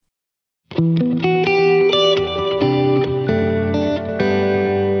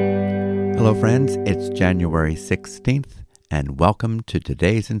Hello friends, it's January 16th, and welcome to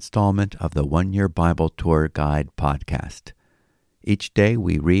today's installment of the One Year Bible Tour Guide podcast. Each day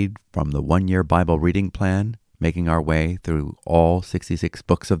we read from the One Year Bible Reading Plan, making our way through all 66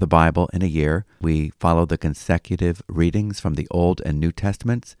 books of the Bible in a year. We follow the consecutive readings from the Old and New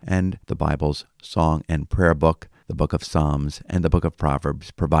Testaments and the Bible's song and prayer book, the book of Psalms, and the book of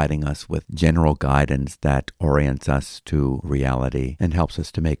Proverbs, providing us with general guidance that orients us to reality and helps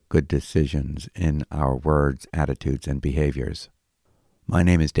us to make good decisions in our words, attitudes, and behaviors. My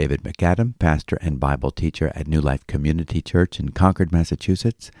name is David MacAdam, pastor and Bible teacher at New Life Community Church in Concord,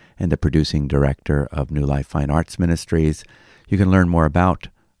 Massachusetts, and the producing director of New Life Fine Arts Ministries. You can learn more about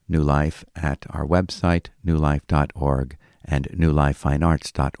New Life at our website, newlife.org and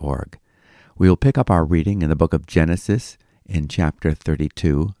newlifefinearts.org. We will pick up our reading in the book of Genesis in chapter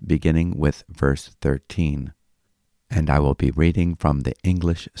 32, beginning with verse 13. And I will be reading from the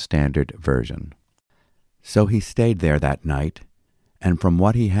English Standard Version. So he stayed there that night, and from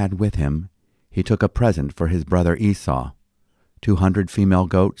what he had with him, he took a present for his brother Esau, 200 female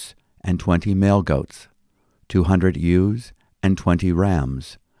goats and 20 male goats, 200 ewes and 20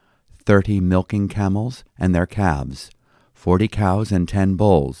 rams, 30 milking camels and their calves, 40 cows and 10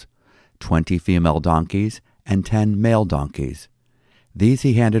 bulls, 20 female donkeys and 10 male donkeys. These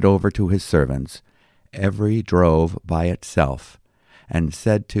he handed over to his servants, every drove by itself, and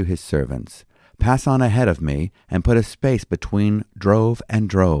said to his servants, "Pass on ahead of me, and put a space between drove and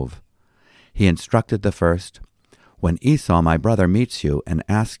drove." He instructed the first, "When Esau my brother meets you and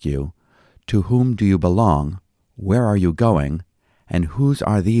asks you, 'To whom do you belong? Where are you going? And whose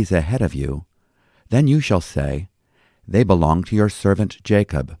are these ahead of you?' Then you shall say, 'They belong to your servant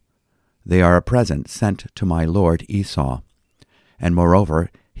Jacob. They are a present sent to my lord Esau. And moreover,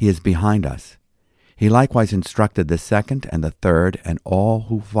 he is behind us.' He likewise instructed the second and the third and all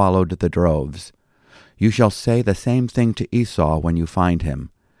who followed the droves. You shall say the same thing to Esau when you find him.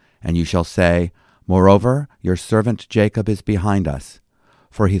 And you shall say, 'Moreover, your servant Jacob is behind us.'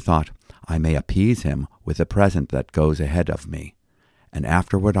 For he thought, 'I may appease him with the present that goes ahead of me, and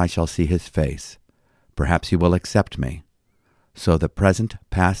afterward I shall see his face. Perhaps he will accept me.' So the present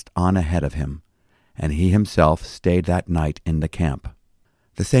passed on ahead of him, and he himself stayed that night in the camp.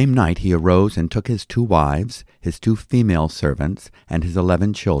 The same night he arose and took his 2 wives, his 2 female servants, and his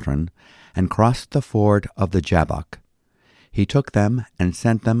 11 children, and crossed the ford of the Jabbok. He took them and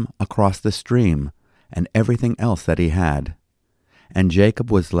sent them across the stream, and everything else that he had. And Jacob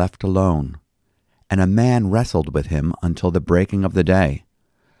was left alone, and a man wrestled with him until the breaking of the day.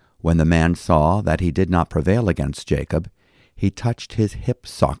 When the man saw that he did not prevail against Jacob, he touched his hip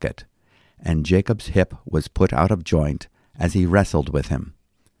socket, and Jacob's hip was put out of joint as he wrestled with him.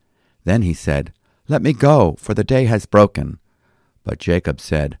 Then he said, 'Let me go, for the day has broken.' But Jacob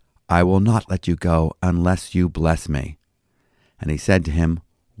said, 'I will not let you go unless you bless me.' And he said to him,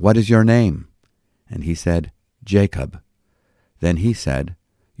 'What is your name?' And he said, 'Jacob.' Then he said,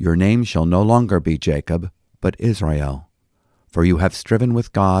 'Your name shall no longer be Jacob, but Israel, for you have striven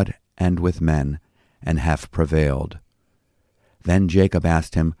with God and with men, and have prevailed.' Then Jacob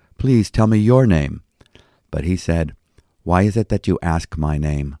asked him, 'Please tell me your name.' But he said, 'Why is it that you ask my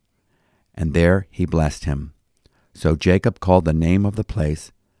name?' And there he blessed him. So Jacob called the name of the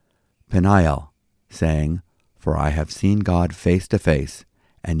place Peniel, saying, 'For I have seen God face to face,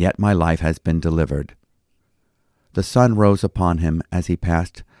 and yet my life has been delivered.' The sun rose upon him as he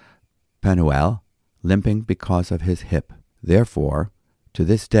passed Penuel, limping because of his hip. Therefore, to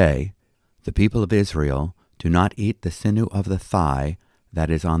this day, the people of Israel do not eat the sinew of the thigh that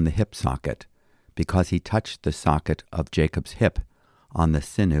is on the hip socket, because he touched the socket of Jacob's hip on the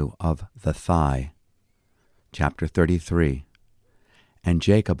sinew of the thigh. Chapter 33. And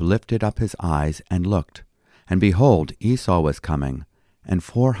Jacob lifted up his eyes and looked, and behold, Esau was coming, and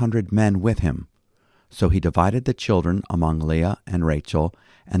 400 men with him. So he divided the children among Leah and Rachel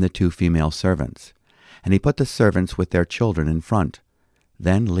and the 2 female servants. And he put the servants with their children in front,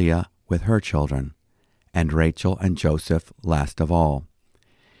 then Leah with her children, and Rachel and Joseph last of all.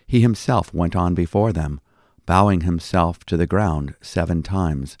 He himself went on before them, bowing himself to the ground 7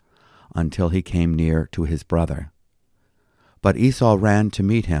 times, until he came near to his brother. But Esau ran to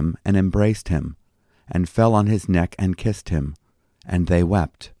meet him and embraced him, and fell on his neck and kissed him, and they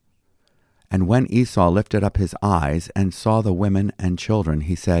wept. And when Esau lifted up his eyes and saw the women and children,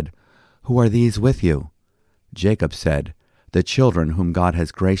 he said, 'Who are these with you?' Jacob said, 'The children whom God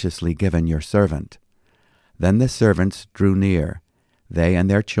has graciously given your servant.' Then the servants drew near, they and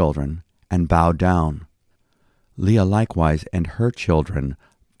their children, and bowed down. Leah likewise and her children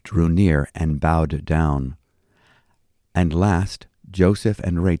drew near and bowed down. And last Joseph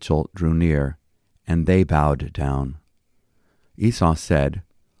and Rachel drew near, and they bowed down. Esau said,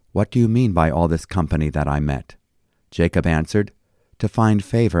 "What do you mean by all this company that I met?" Jacob answered, "To find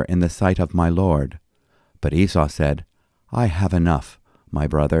favor in the sight of my Lord." But Esau said, "I have enough, my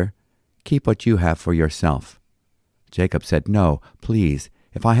brother. Keep what you have for yourself." Jacob said, "No, please,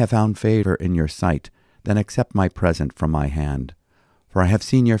 if I have found favor in your sight, then accept my present from my hand. For I have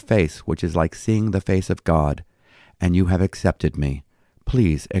seen your face, which is like seeing the face of God, and you have accepted me.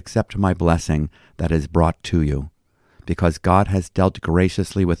 Please accept my blessing that is brought to you, because God has dealt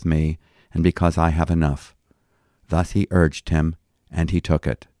graciously with me, and because I have enough." Thus he urged him, and he took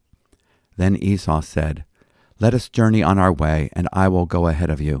it. Then Esau said, "Let us journey on our way, and I will go ahead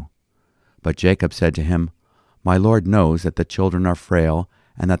of you." But Jacob said to him, "My Lord knows that the children are frail,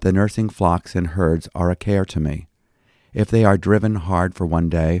 and that the nursing flocks and herds are a care to me. If they are driven hard for one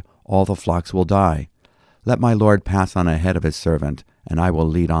day, all the flocks will die. Let my Lord pass on ahead of his servant, and I will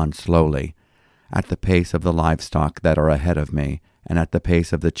lead on slowly, at the pace of the livestock that are ahead of me, and at the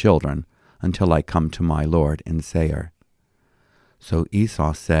pace of the children, until I come to my Lord in Seir." So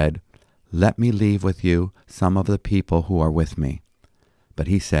Esau said, "Let me leave with you some of the people who are with me." But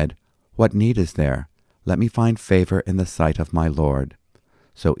he said, "What need is there? Let me find favor in the sight of my Lord."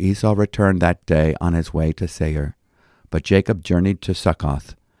 So Esau returned that day on his way to Seir. But Jacob journeyed to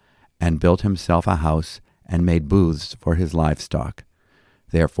Succoth, and built himself a house, and made booths for his livestock.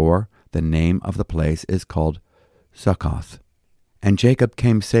 Therefore the name of the place is called Succoth. And Jacob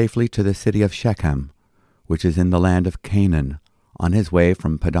came safely to the city of Shechem, which is in the land of Canaan, on his way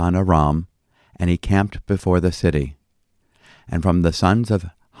from Padan Aram, and he camped before the city. And from the sons of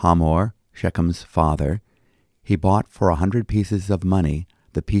Hamor, Shechem's father, he bought for 100 pieces of money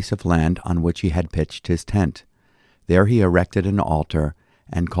the piece of land on which he had pitched his tent. There he erected an altar,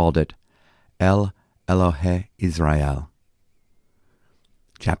 and called it El Elohe Israel.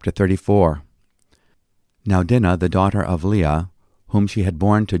 Chapter 34. Now Dinah, the daughter of Leah, whom she had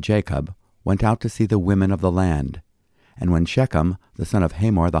borne to Jacob, went out to see the women of the land. And when Shechem, the son of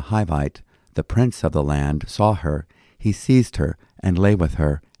Hamor the Hivite, the prince of the land, saw her, he seized her, and lay with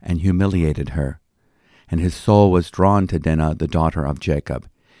her, and humiliated her. And his soul was drawn to Dinah, the daughter of Jacob.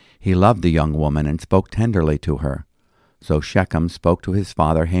 He loved the young woman, and spoke tenderly to her. So Shechem spoke to his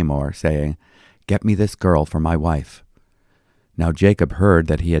father Hamor, saying, "Get me this girl for my wife." Now Jacob heard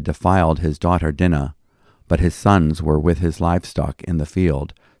that he had defiled his daughter Dinah, but his sons were with his livestock in the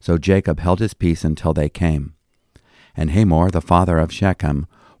field, so Jacob held his peace until they came. And Hamor, the father of Shechem,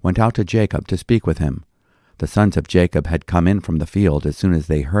 went out to Jacob to speak with him. The sons of Jacob had come in from the field as soon as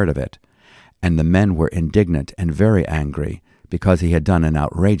they heard of it, and the men were indignant and very angry, because he had done an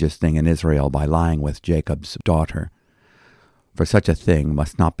outrageous thing in Israel by lying with Jacob's daughter. For such a thing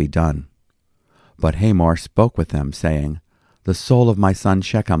must not be done. But Hamor spoke with them, saying, "The soul of my son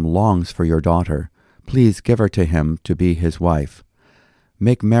Shechem longs for your daughter. Please give her to him to be his wife.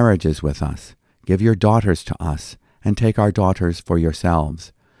 Make marriages with us. Give your daughters to us, and take our daughters for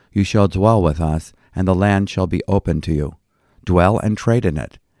yourselves. You shall dwell with us, and the land shall be open to you. Dwell and trade in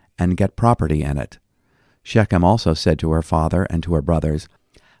it, and get property in it." Shechem also said to her father and to her brothers,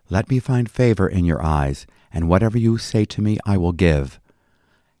 "Let me find favor in your eyes, and whatever you say to me I will give.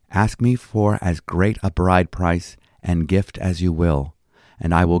 Ask me for as great a bride price and gift as you will,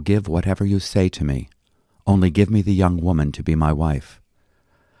 and I will give whatever you say to me. Only give me the young woman to be my wife."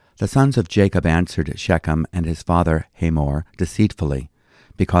 The sons of Jacob answered Shechem and his father Hamor deceitfully,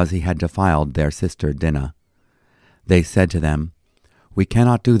 because he had defiled their sister Dinah. They said to them, "We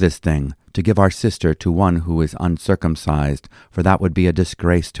cannot do this thing, to give our sister to one who is uncircumcised, for that would be a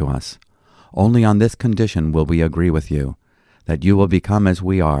disgrace to us. Only on this condition will we agree with you, that you will become as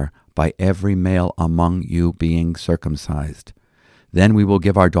we are, by every male among you being circumcised. Then we will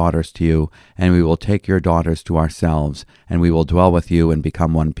give our daughters to you, and we will take your daughters to ourselves, and we will dwell with you and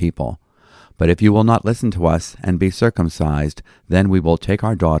become one people. But if you will not listen to us and be circumcised, then we will take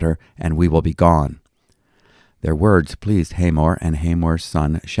our daughter, and we will be gone." Their words pleased Hamor and Hamor's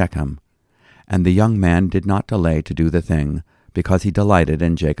son Shechem. And the young man did not delay to do the thing, because he delighted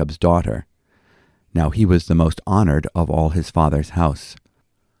in Jacob's daughter. Now he was the most honored of all his father's house.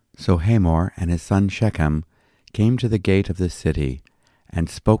 So Hamor and his son Shechem came to the gate of the city, and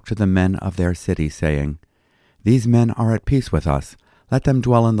spoke to the men of their city, saying, "These men are at peace with us. Let them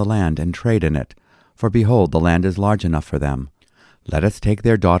dwell in the land and trade in it, for behold, the land is large enough for them. Let us take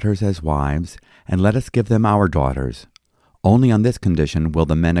their daughters as wives, and let us give them our daughters. Only on this condition will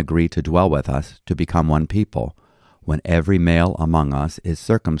the men agree to dwell with us, to become one people, when every male among us is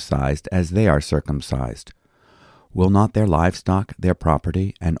circumcised as they are circumcised. Will not their livestock, their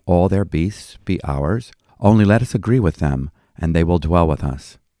property, and all their beasts be ours? Only let us agree with them, and they will dwell with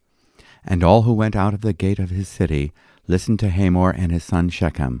us. And all who went out of the gate of his city listened to Hamor and his son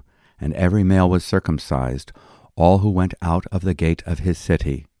Shechem, and every male was circumcised, all who went out of the gate of his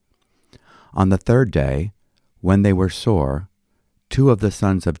city. On the third day, when they were sore, 2 of the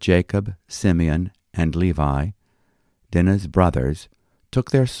sons of Jacob, Simeon, and Levi, Dinah's brothers,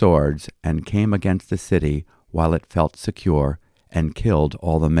 took their swords and came against the city while it felt secure, and killed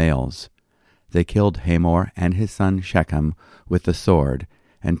all the males. They killed Hamor and his son Shechem with the sword,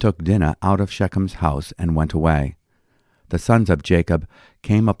 and took Dinah out of Shechem's house and went away. The sons of Jacob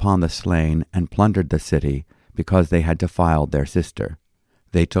came upon the slain and plundered the city, because they had defiled their sister.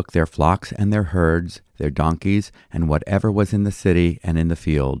 They took their flocks and their herds, their donkeys, and whatever was in the city and in the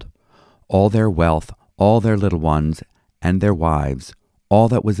field, all their wealth, all their little ones, and their wives, all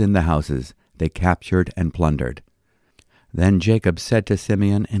that was in the houses, they captured and plundered. Then Jacob said to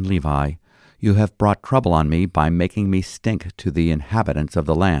Simeon and Levi, "You have brought trouble on me by making me stink to the inhabitants of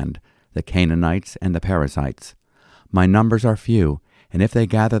the land, the Canaanites and the Perizzites. My numbers are few, and if they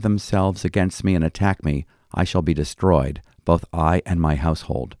gather themselves against me and attack me, I shall be destroyed, both I and my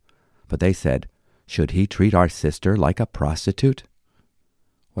household." But they said, "Should he treat our sister like a prostitute?"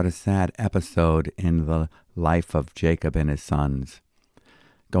 What a sad episode in the life of Jacob and his sons.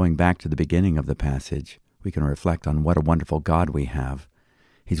 Going back to the beginning of the passage, we can reflect on what a wonderful God we have.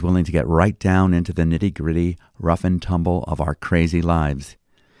 He's willing to get right down into the nitty-gritty, rough and tumble of our crazy lives.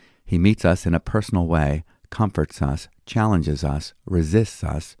 He meets us in a personal way, comforts us, challenges us, resists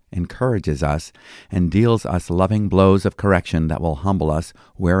us, encourages us, and deals us loving blows of correction that will humble us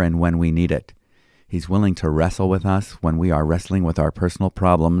where and when we need it. He's willing to wrestle with us when we are wrestling with our personal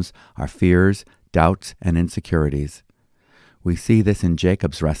problems, our fears, doubts, and insecurities. We see this in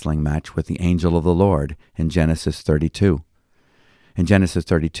Jacob's wrestling match with the angel of the Lord in Genesis 32. In Genesis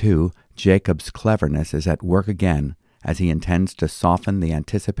 32, Jacob's cleverness is at work again as he intends to soften the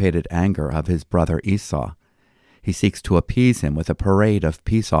anticipated anger of his brother Esau. He seeks to appease him with a parade of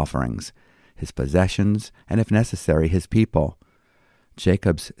peace offerings, his possessions, and if necessary, his people.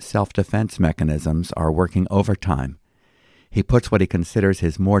 Jacob's self-defense mechanisms are working overtime. He puts what he considers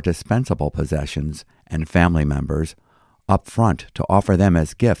his more dispensable possessions and family members up front to offer them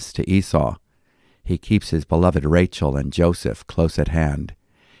as gifts to Esau. He keeps his beloved Rachel and Joseph close at hand.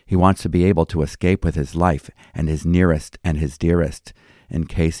 He wants to be able to escape with his life and his nearest and his dearest, in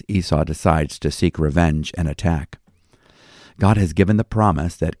case Esau decides to seek revenge and attack. God has given the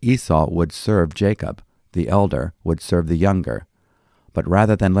promise that Esau would serve Jacob, the elder would serve the younger. But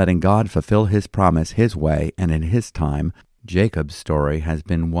rather than letting God fulfill his promise his way and in his time, Jacob's story has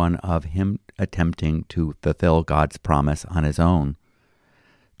been one of him attempting to fulfill God's promise on his own.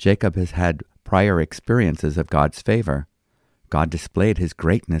 Jacob has had prior experiences of God's favor. God displayed his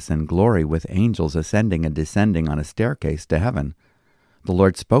greatness and glory with angels ascending and descending on a staircase to heaven. The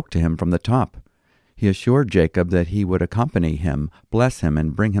Lord spoke to him from the top. He assured Jacob that he would accompany him, bless him,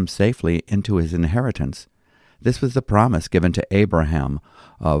 and bring him safely into his inheritance. This was the promise given to Abraham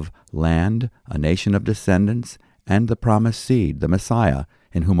of land, a nation of descendants, and the promised seed, the Messiah,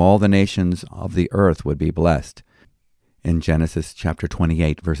 in whom all the nations of the earth would be blessed, in Genesis chapter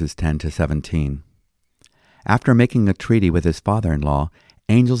 28, verses 10 to 17. After making a treaty with his father-in-law,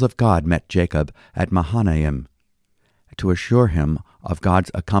 angels of God met Jacob at Mahanaim to assure him of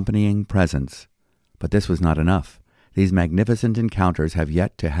God's accompanying presence. But this was not enough. These magnificent encounters have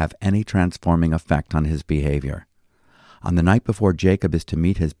yet to have any transforming effect on his behavior. On the night before Jacob is to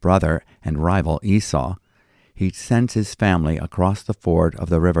meet his brother and rival Esau, he sends his family across the ford of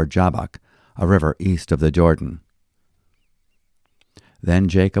the river Jabbok, a river east of the Jordan. Then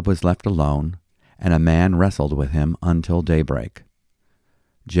Jacob was left alone, and a man wrestled with him until daybreak.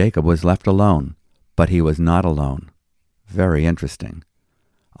 Jacob was left alone, but he was not alone. Very interesting.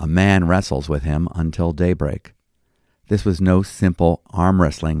 A man wrestles with him until daybreak. This was no simple arm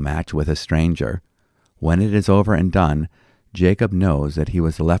wrestling match with a stranger. When it is over and done, Jacob knows that he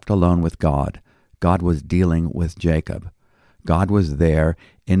was left alone with God. God was dealing with Jacob. God was there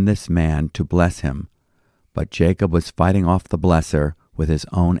in this man to bless him, but Jacob was fighting off the blesser with his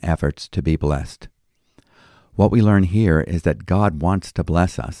own efforts to be blessed. What we learn here is that God wants to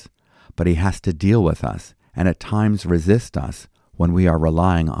bless us, but he has to deal with us and at times resist us when we are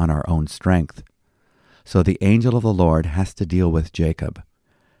relying on our own strength. So the angel of the Lord has to deal with Jacob.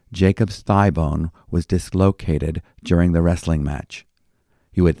 Jacob's thigh bone was dislocated during the wrestling match.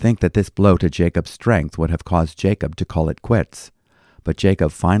 You would think that this blow to Jacob's strength would have caused Jacob to call it quits, but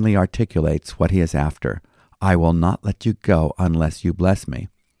Jacob finally articulates what he is after. "I will not let you go unless you bless me."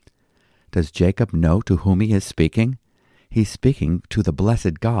 Does Jacob know to whom he is speaking? He's speaking to the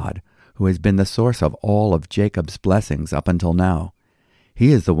blessed God, who has been the source of all of Jacob's blessings up until now.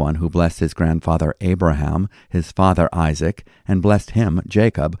 He is the one who blessed his grandfather Abraham, his father Isaac, and blessed him,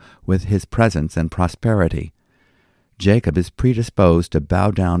 Jacob, with his presence and prosperity. Jacob is predisposed to bow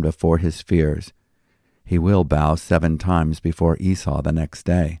down before his fears. He will bow 7 times before Esau the next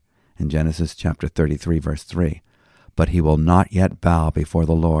day, in Genesis chapter 33, verse 3. But he will not yet bow before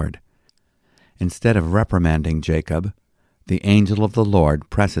the Lord. Instead of reprimanding Jacob, the angel of the Lord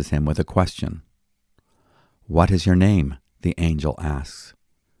presses him with a question. "What is your name?" the angel asks.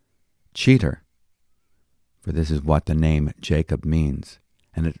 "Cheater," for this is what the name Jacob means,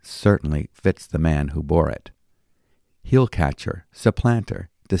 and it certainly fits the man who bore it. Heel catcher, supplanter,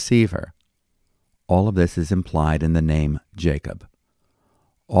 deceiver. All of this is implied in the name Jacob.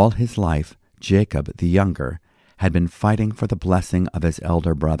 All his life, Jacob the younger had been fighting for the blessing of his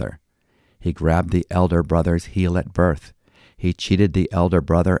elder brother. He grabbed the elder brother's heel at birth. He cheated the elder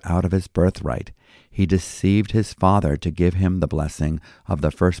brother out of his birthright. He deceived his father to give him the blessing of the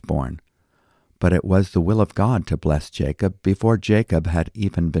firstborn. But it was the will of God to bless Jacob before Jacob had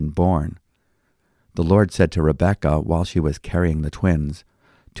even been born. The Lord said to Rebekah while she was carrying the twins,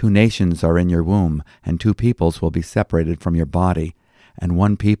 "2 nations are in your womb, and 2 peoples will be separated from your body, and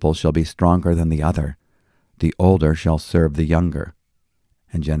 1 people shall be stronger than the other. The older shall serve the younger."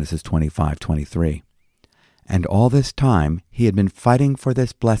 In Genesis 25:23. And all this time he had been fighting for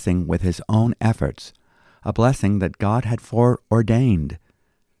this blessing with his own efforts, a blessing that God had foreordained.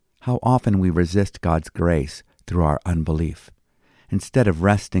 How often we resist God's grace through our unbelief. Instead of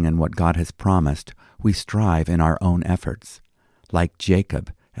resting in what God has promised, we strive in our own efforts. Like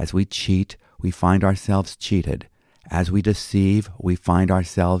Jacob, as we cheat, we find ourselves cheated. As we deceive, we find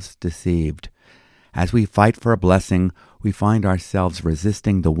ourselves deceived. As we fight for a blessing, we find ourselves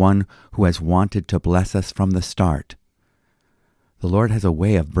resisting the one who has wanted to bless us from the start. The Lord has a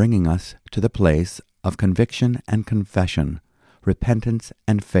way of bringing us to the place of conviction and confession, repentance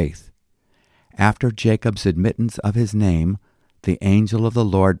and faith. After Jacob's admittance of his name, the angel of the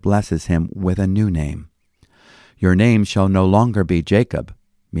Lord blesses him with a new name. "Your name shall no longer be Jacob,"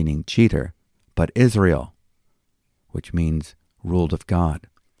 meaning cheater, "but Israel," which means ruled of God.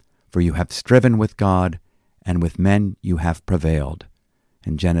 "For you have striven with God, and with men you have prevailed."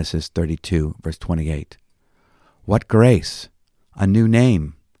 In Genesis 32, verse 28. What grace! A new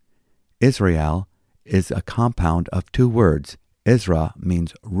name! Israel is a compound of 2 words. Isra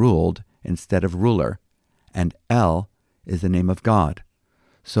means ruled instead of ruler, and El is the name of God.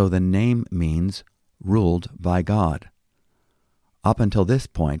 So the name means ruled by God. Up until this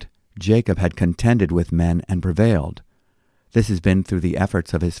point, Jacob had contended with men and prevailed. This has been through the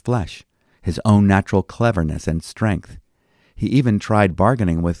efforts of his flesh, his own natural cleverness and strength. He even tried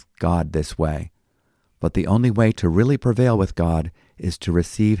bargaining with God this way. But the only way to really prevail with God is to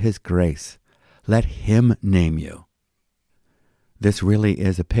receive his grace. Let him name you. This really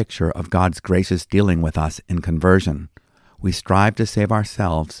is a picture of God's gracious dealing with us in conversion. We strive to save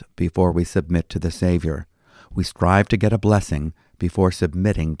ourselves before we submit to the Savior. We strive to get a blessing before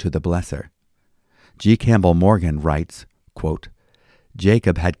submitting to the blesser. G. Campbell Morgan writes, quote,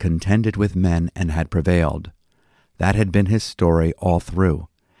 "Jacob had contended with men and had prevailed. That had been his story all through,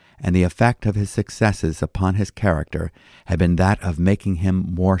 and the effect of his successes upon his character had been that of making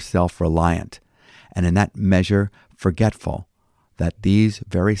him more self-reliant, and in that measure forgetful that these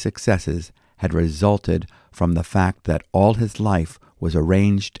very successes had resulted from the fact that all his life was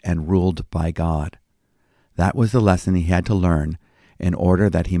arranged and ruled by God. That was the lesson he had to learn in order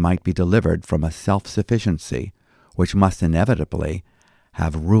that he might be delivered from a self-sufficiency which must inevitably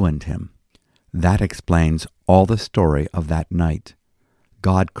have ruined him. That explains all the story of that night.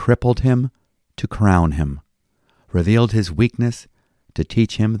 God crippled him to crown him, revealed his weakness to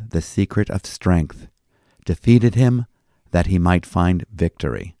teach him the secret of strength, defeated him that he might find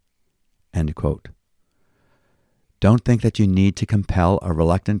victory." End quote. Don't think that you need to compel a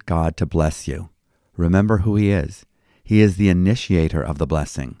reluctant God to bless you. Remember who he is. He is the initiator of the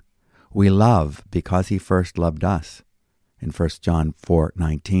blessing. We love because he first loved us. In 1 John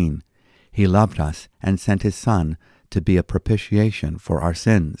 4:19, he loved us and sent his Son to be a propitiation for our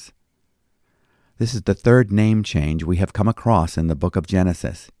sins. This is the 3rd name change we have come across in the book of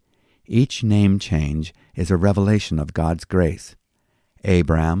Genesis. Each name change is a revelation of God's grace.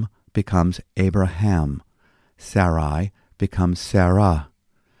 Abram becomes Abraham. Sarai becomes Sarah.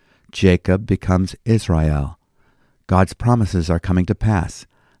 Jacob becomes Israel. God's promises are coming to pass,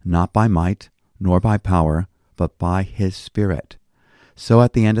 not by might nor by power, but by his Spirit. So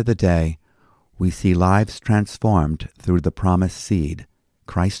at the end of the day, we see lives transformed through the promised seed,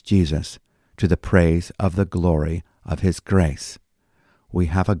 Christ Jesus, to the praise of the glory of his grace. we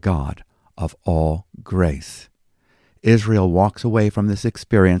have a God of all grace. Israel walks away from this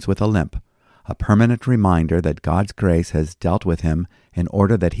experience with a limp, a permanent reminder that God's grace has dealt with him in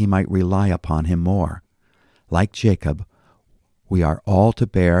order that he might rely upon him more. Like Jacob, we are all to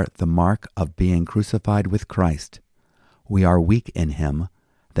bear the mark of being crucified with Christ. We are weak in him,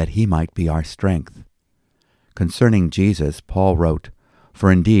 that he might be our strength. Concerning Jesus, Paul wrote,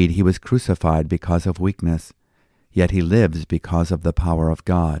 "For indeed he was crucified because of weakness, yet he lives because of the power of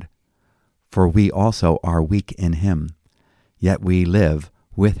God. For we also are weak in him, yet we live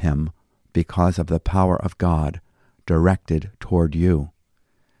with him because of the power of God directed toward you."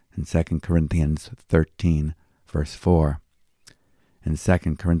 In 2 Corinthians 13, verse 4. In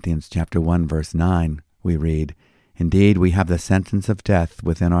 2 Corinthians chapter 1, verse 9, we read, "Indeed, we have the sentence of death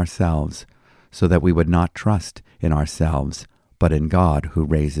within ourselves, so that we would not trust in ourselves, but in God who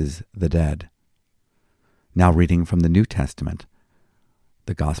raises the dead." Now reading from the New Testament,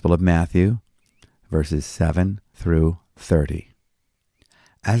 the Gospel of Matthew, verses 7 through 30.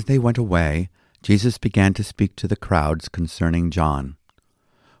 As they went away, Jesus began to speak to the crowds concerning John.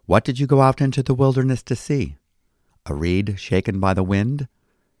 "What did you go out into the wilderness to see? A reed shaken by the wind?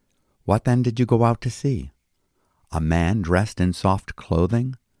 What then did you go out to see? A man dressed in soft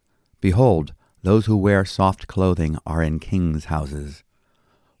clothing? Behold, those who wear soft clothing are in kings' houses.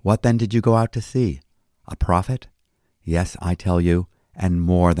 What then did you go out to see? A prophet? Yes, I tell you, and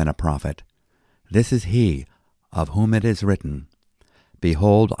more than a prophet. This is he of whom it is written,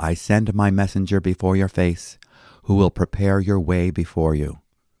 'Behold, I send my messenger before your face, who will prepare your way before you.'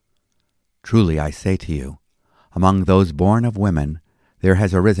 Truly I say to you, among those born of women, there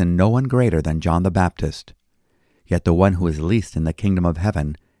has arisen no one greater than John the Baptist. Yet the one who is least in the kingdom of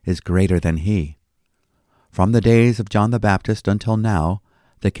heaven is greater than he. From the days of John the Baptist until now,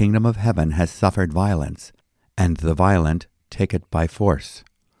 the kingdom of heaven has suffered violence, and the violent take it by force.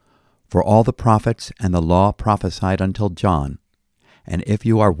 For all the prophets and the law prophesied until John, and if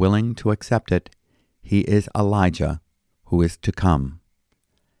you are willing to accept it, he is Elijah who is to come.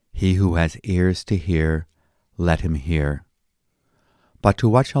 He who has ears to hear, let him hear. But to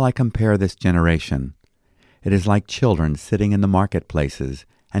what shall I compare this generation? It is like children sitting in the marketplaces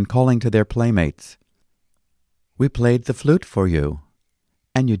and calling to their playmates, 'We played the flute for you,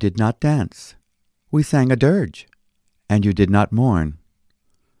 and you did not dance. We sang a dirge, and you did not mourn.'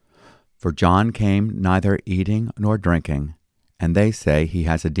 For John came neither eating nor drinking, and they say he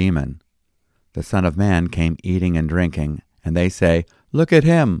has a demon. The Son of Man came eating and drinking, and they say, 'Look at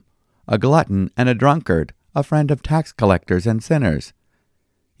him, a glutton and a drunkard, a friend of tax collectors and sinners.'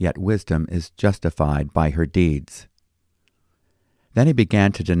 Yet wisdom is justified by her deeds." Then he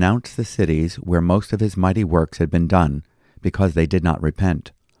began to denounce the cities where most of his mighty works had been done, because they did not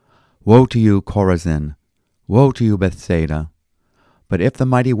repent. "Woe to you, Chorazin! Woe to you, Bethsaida! But if the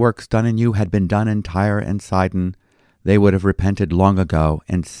mighty works done in you had been done in Tyre and Sidon, they would have repented long ago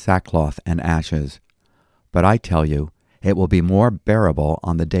in sackcloth and ashes. But I tell you, it will be more bearable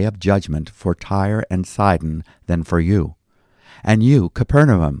on the day of judgment for Tyre and Sidon than for you. And you,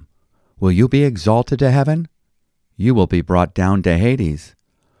 Capernaum, will you be exalted to heaven? You will be brought down to Hades.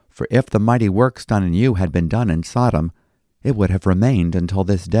 For if the mighty works done in you had been done in Sodom, it would have remained until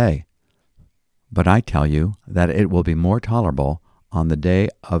this day. But I tell you that it will be more tolerable on the day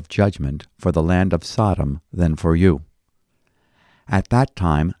of judgment for the land of Sodom than for you." At that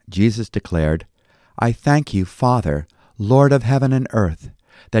time Jesus declared, "I thank you, Father, Lord of heaven and earth,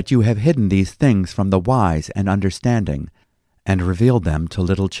 that you have hidden these things from the wise and understanding, and revealed them to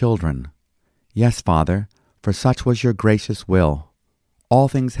little children. Yes, Father, for such was your gracious will. All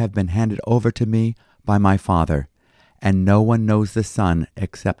things have been handed over to me by my Father, and no one knows the Son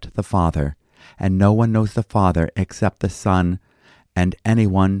except the Father, and no one knows the Father except the Son, and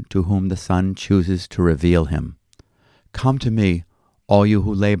anyone to whom the Son chooses to reveal him. Come to me, all you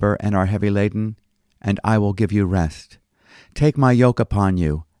who labor and are heavy laden, and I will give you rest. Take my yoke upon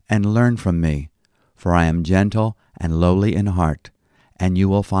you, and learn from me, for I am gentle and lowly in heart, and you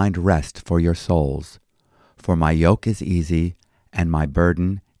will find rest for your souls. For my yoke is easy, and my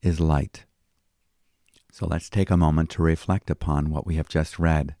burden is light." So let's take a moment to reflect upon what we have just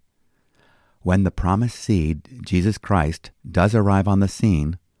read. When the promised seed, Jesus Christ, does arrive on the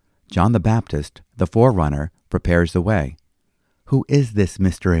scene, John the Baptist, the forerunner, prepares the way. Who is this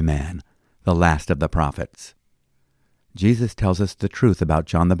mystery man, the last of the prophets? Jesus tells us the truth about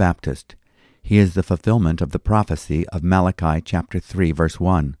John the Baptist. He is the fulfillment of the prophecy of Malachi chapter 3, verse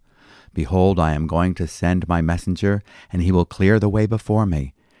 1. "Behold, I am going to send my messenger, and he will clear the way before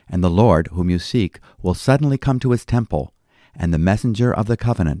me. And the Lord, whom you seek, will suddenly come to his temple. And the messenger of the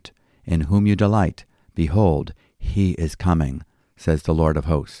covenant, in whom you delight, behold, he is coming, says the Lord of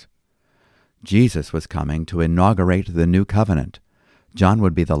hosts. Jesus was coming to inaugurate the new covenant. John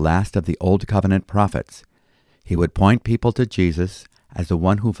would be the last of the Old Covenant prophets. He would point people to Jesus as the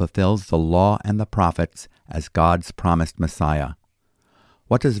one who fulfills the law and the prophets as God's promised Messiah.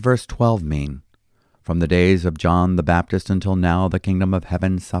 What does verse 12 mean? From the days of John the Baptist until now, the kingdom of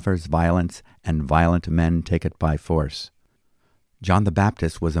heaven suffers violence, and violent men take it by force. John the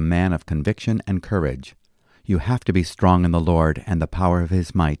Baptist was a man of conviction and courage. You have to be strong in the Lord and the power of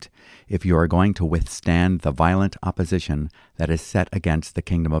his might if you are going to withstand the violent opposition that is set against the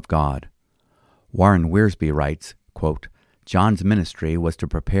kingdom of God. Warren Wiersbe writes, quote, John's ministry was to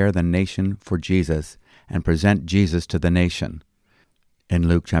prepare the nation for Jesus and present Jesus to the nation. In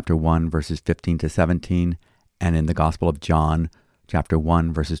Luke chapter 1, verses 15 to 17, and in the Gospel of John, chapter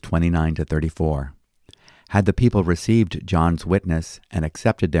 1, verses 29 to 34. Had the people received John's witness and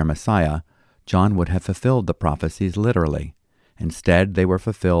accepted their Messiah, John would have fulfilled the prophecies literally. Instead, they were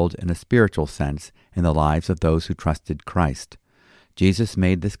fulfilled in a spiritual sense in the lives of those who trusted Christ. Jesus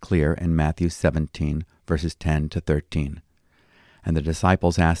made this clear in Matthew 17, verses 10 to 13. And the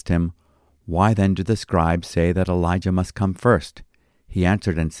disciples asked him, Why then do the scribes say that Elijah must come first? He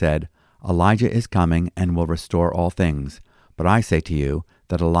answered and said, Elijah is coming and will restore all things. But I say to you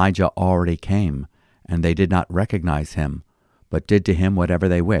that Elijah already came, and they did not recognize him, but did to him whatever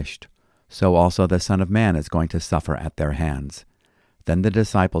they wished. So also the Son of Man is going to suffer at their hands. Then the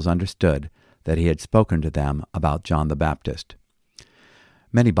disciples understood that he had spoken to them about John the Baptist.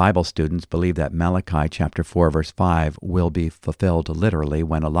 Many Bible students believe that Malachi chapter 4 verse 5 will be fulfilled literally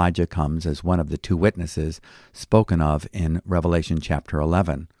when Elijah comes as one of the two witnesses spoken of in Revelation chapter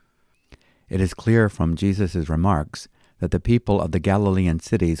 11. It is clear from Jesus' remarks that the people of the Galilean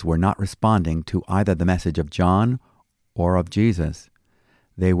cities were not responding to either the message of John or of Jesus.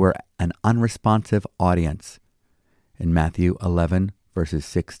 They were an unresponsive audience in Matthew 11 verses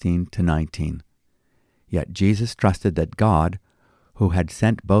 16 to 19. Yet Jesus trusted that God, who had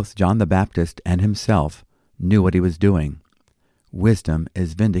sent both John the Baptist and himself, knew what he was doing. Wisdom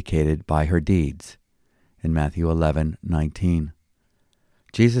is vindicated by her deeds. In Matthew 11:19.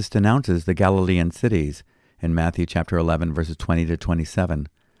 Jesus denounces the Galilean cities in Matthew chapter 11, verses 20 to 27.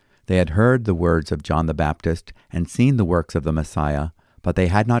 They had heard the words of John the Baptist and seen the works of the Messiah, but they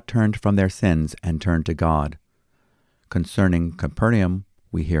had not turned from their sins and turned to God. Concerning Capernaum,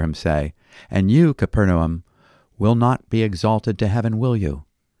 we hear him say, And you, Capernaum, will not be exalted to heaven, will you?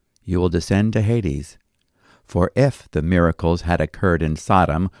 You will descend to Hades. For if the miracles had occurred in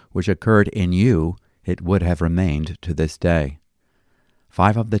Sodom, which occurred in you, it would have remained to this day.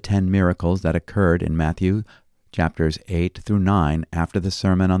 5 of the 10 miracles that occurred in Matthew chapters 8 through 9 after the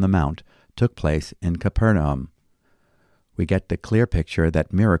Sermon on the Mount took place in Capernaum. We get the clear picture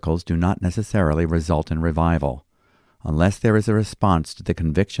that miracles do not necessarily result in revival. Unless there is a response to the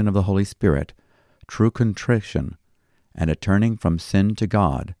conviction of the Holy Spirit, true contrition, and a turning from sin to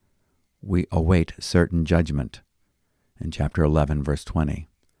God, we await certain judgment. In chapter 11, verse 20,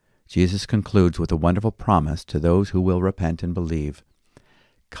 Jesus concludes with a wonderful promise to those who will repent and believe.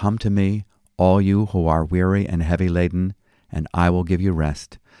 Come to me, all you who are weary and heavy laden, and I will give you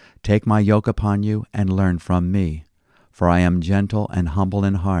rest. Take my yoke upon you and learn from me, for I am gentle and humble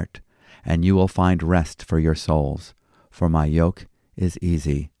in heart, and you will find rest for your souls. For my yoke is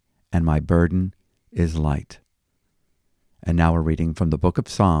easy, and my burden is light. And now we're reading from the book of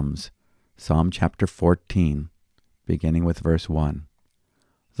Psalms, Psalm chapter 14, beginning with verse 1.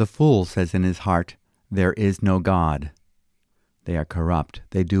 The fool says in his heart, There is no God. They are corrupt,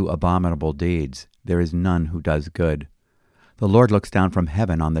 they do abominable deeds, there is none who does good. The Lord looks down from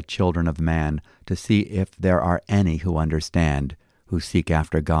heaven on the children of man to see if there are any who understand, who seek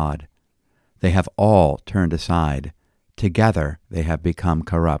after God. They have all turned aside. Together they have become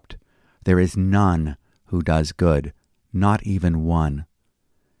corrupt. There is none who does good, not even one.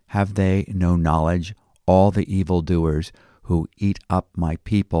 Have they no knowledge, all the evildoers who eat up my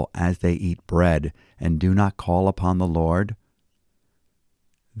people as they eat bread, and do not call upon the Lord?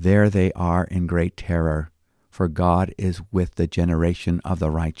 There they are in great terror, for God is with the generation of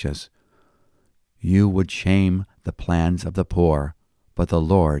the righteous. You would shame the plans of the poor, but the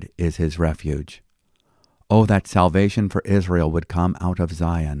Lord is his refuge. Oh, that salvation for Israel would come out of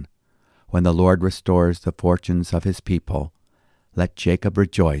Zion. When the Lord restores the fortunes of his people, let Jacob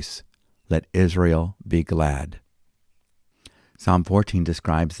rejoice, let Israel be glad. Psalm 14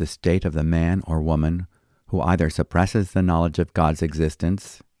 describes the state of the man or woman who either suppresses the knowledge of God's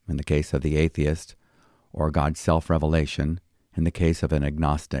existence, in the case of the atheist, or God's self-revelation, in the case of an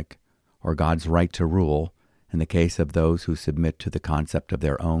agnostic, or God's right to rule, in the case of those who submit to the concept of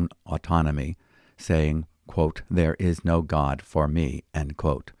their own autonomy, saying, quote, "There is no God for me," end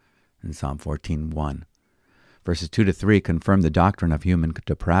quote, in Psalm 14:1. Verses 2-3 confirm the doctrine of human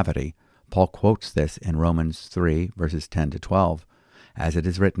depravity. Paul quotes this in Romans 3, verses 10-12. As it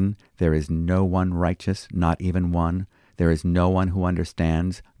is written, "There is no one righteous, not even one. There is no one who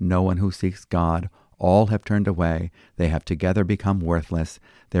understands, no one who seeks God. All have turned away. They have together become worthless.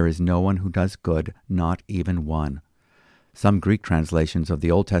 There is no one who does good, not even one." Some Greek translations of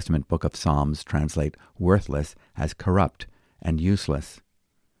the Old Testament book of Psalms translate worthless as corrupt and useless.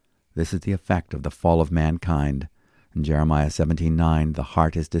 This is the effect of the fall of mankind. In Jeremiah 17:9, "The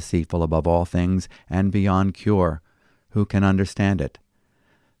heart is deceitful above all things and beyond cure. Who can understand it?"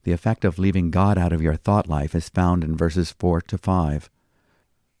 The effect of leaving God out of your thought life is found in verses 4-5.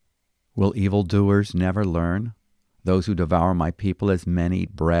 "Will evildoers never learn? Those who devour my people as men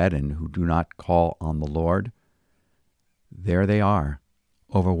eat bread and who do not call on the Lord? There they are,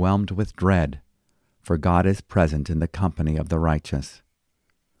 overwhelmed with dread, for God is present in the company of the righteous."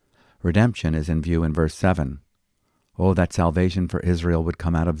 Redemption is in view in verse 7. Oh, that salvation for Israel would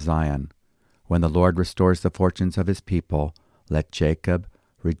come out of Zion. When the Lord restores the fortunes of his people, let Jacob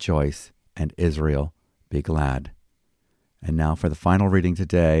rejoice and Israel be glad. And now for the final reading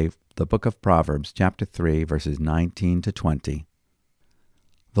today, the book of Proverbs, chapter 3, verses 19-20.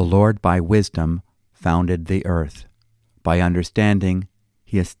 "The Lord by wisdom founded the earth. By understanding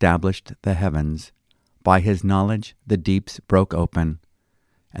he established the heavens. By his knowledge the deeps broke open,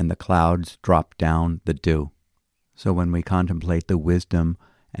 and the clouds dropped down the dew." So when we contemplate the wisdom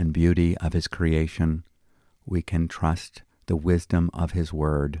and beauty of his creation, we can trust the wisdom of his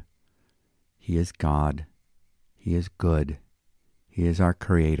word. He is God. He is good. He is our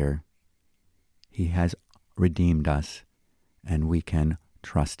Creator. He has redeemed us, and we can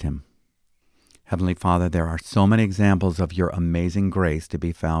trust him. Heavenly Father, there are so many examples of your amazing grace to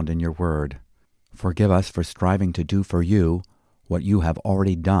be found in your word. Forgive us for striving to do for you what you have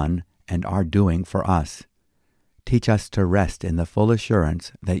already done and are doing for us. Teach us to rest in the full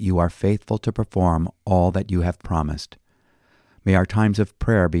assurance that you are faithful to perform all that you have promised. May our times of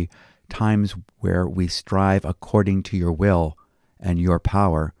prayer be times where we strive according to your will and your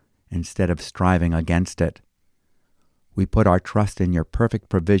power instead of striving against it. We put our trust in your perfect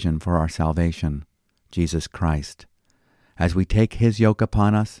provision for our salvation, Jesus Christ. As we take his yoke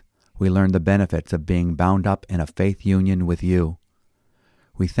upon us, we learn the benefits of being bound up in a faith union with you.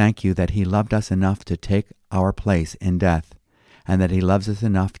 We thank you that he loved us enough to take our place in death, and that he loves us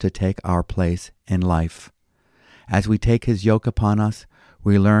enough to take our place in life. As we take his yoke upon us,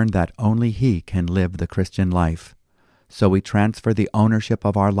 we learn that only he can live the Christian life. So we transfer the ownership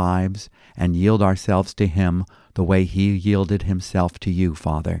of our lives and yield ourselves to him the way he yielded himself to you,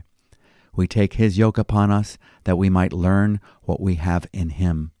 Father. We take his yoke upon us that we might learn what we have in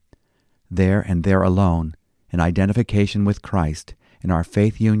him. There and there alone, in identification with Christ, in our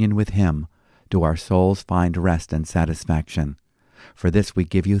faith union with him, do our souls find rest and satisfaction. For this we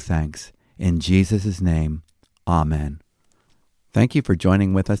give you thanks. In Jesus' name, amen. Thank you for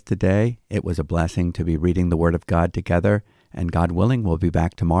joining with us today. It was a blessing to be reading the Word of God together, and God willing, we'll be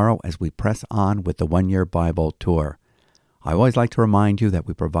back tomorrow as we press on with the one-year Bible tour. I always like to remind you that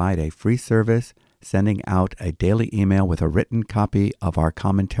we provide a free service sending out a daily email with a written copy of our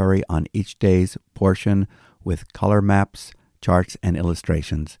commentary on each day's portion with color maps, charts, and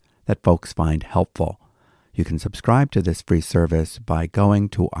illustrations that folks find helpful. You can subscribe to this free service by going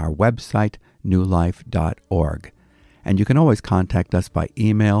to our website, newlife.org. And you can always contact us by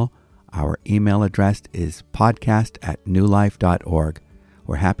email. Our email address is podcast@newlife.org.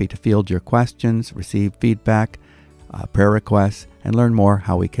 We're happy to field your questions, receive feedback, prayer requests, and learn more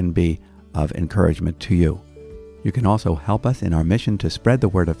how we can be of encouragement to you. You can also help us in our mission to spread the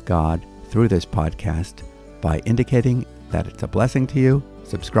Word of God through this podcast by indicating that it's a blessing to you,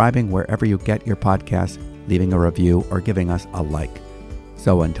 subscribing wherever you get your podcasts, leaving a review, or giving us a like.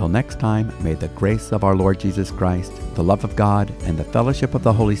 So until next time, may the grace of our Lord Jesus Christ, the love of God, and the fellowship of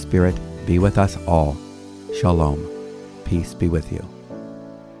the Holy Spirit be with us all. Shalom. Peace be with you.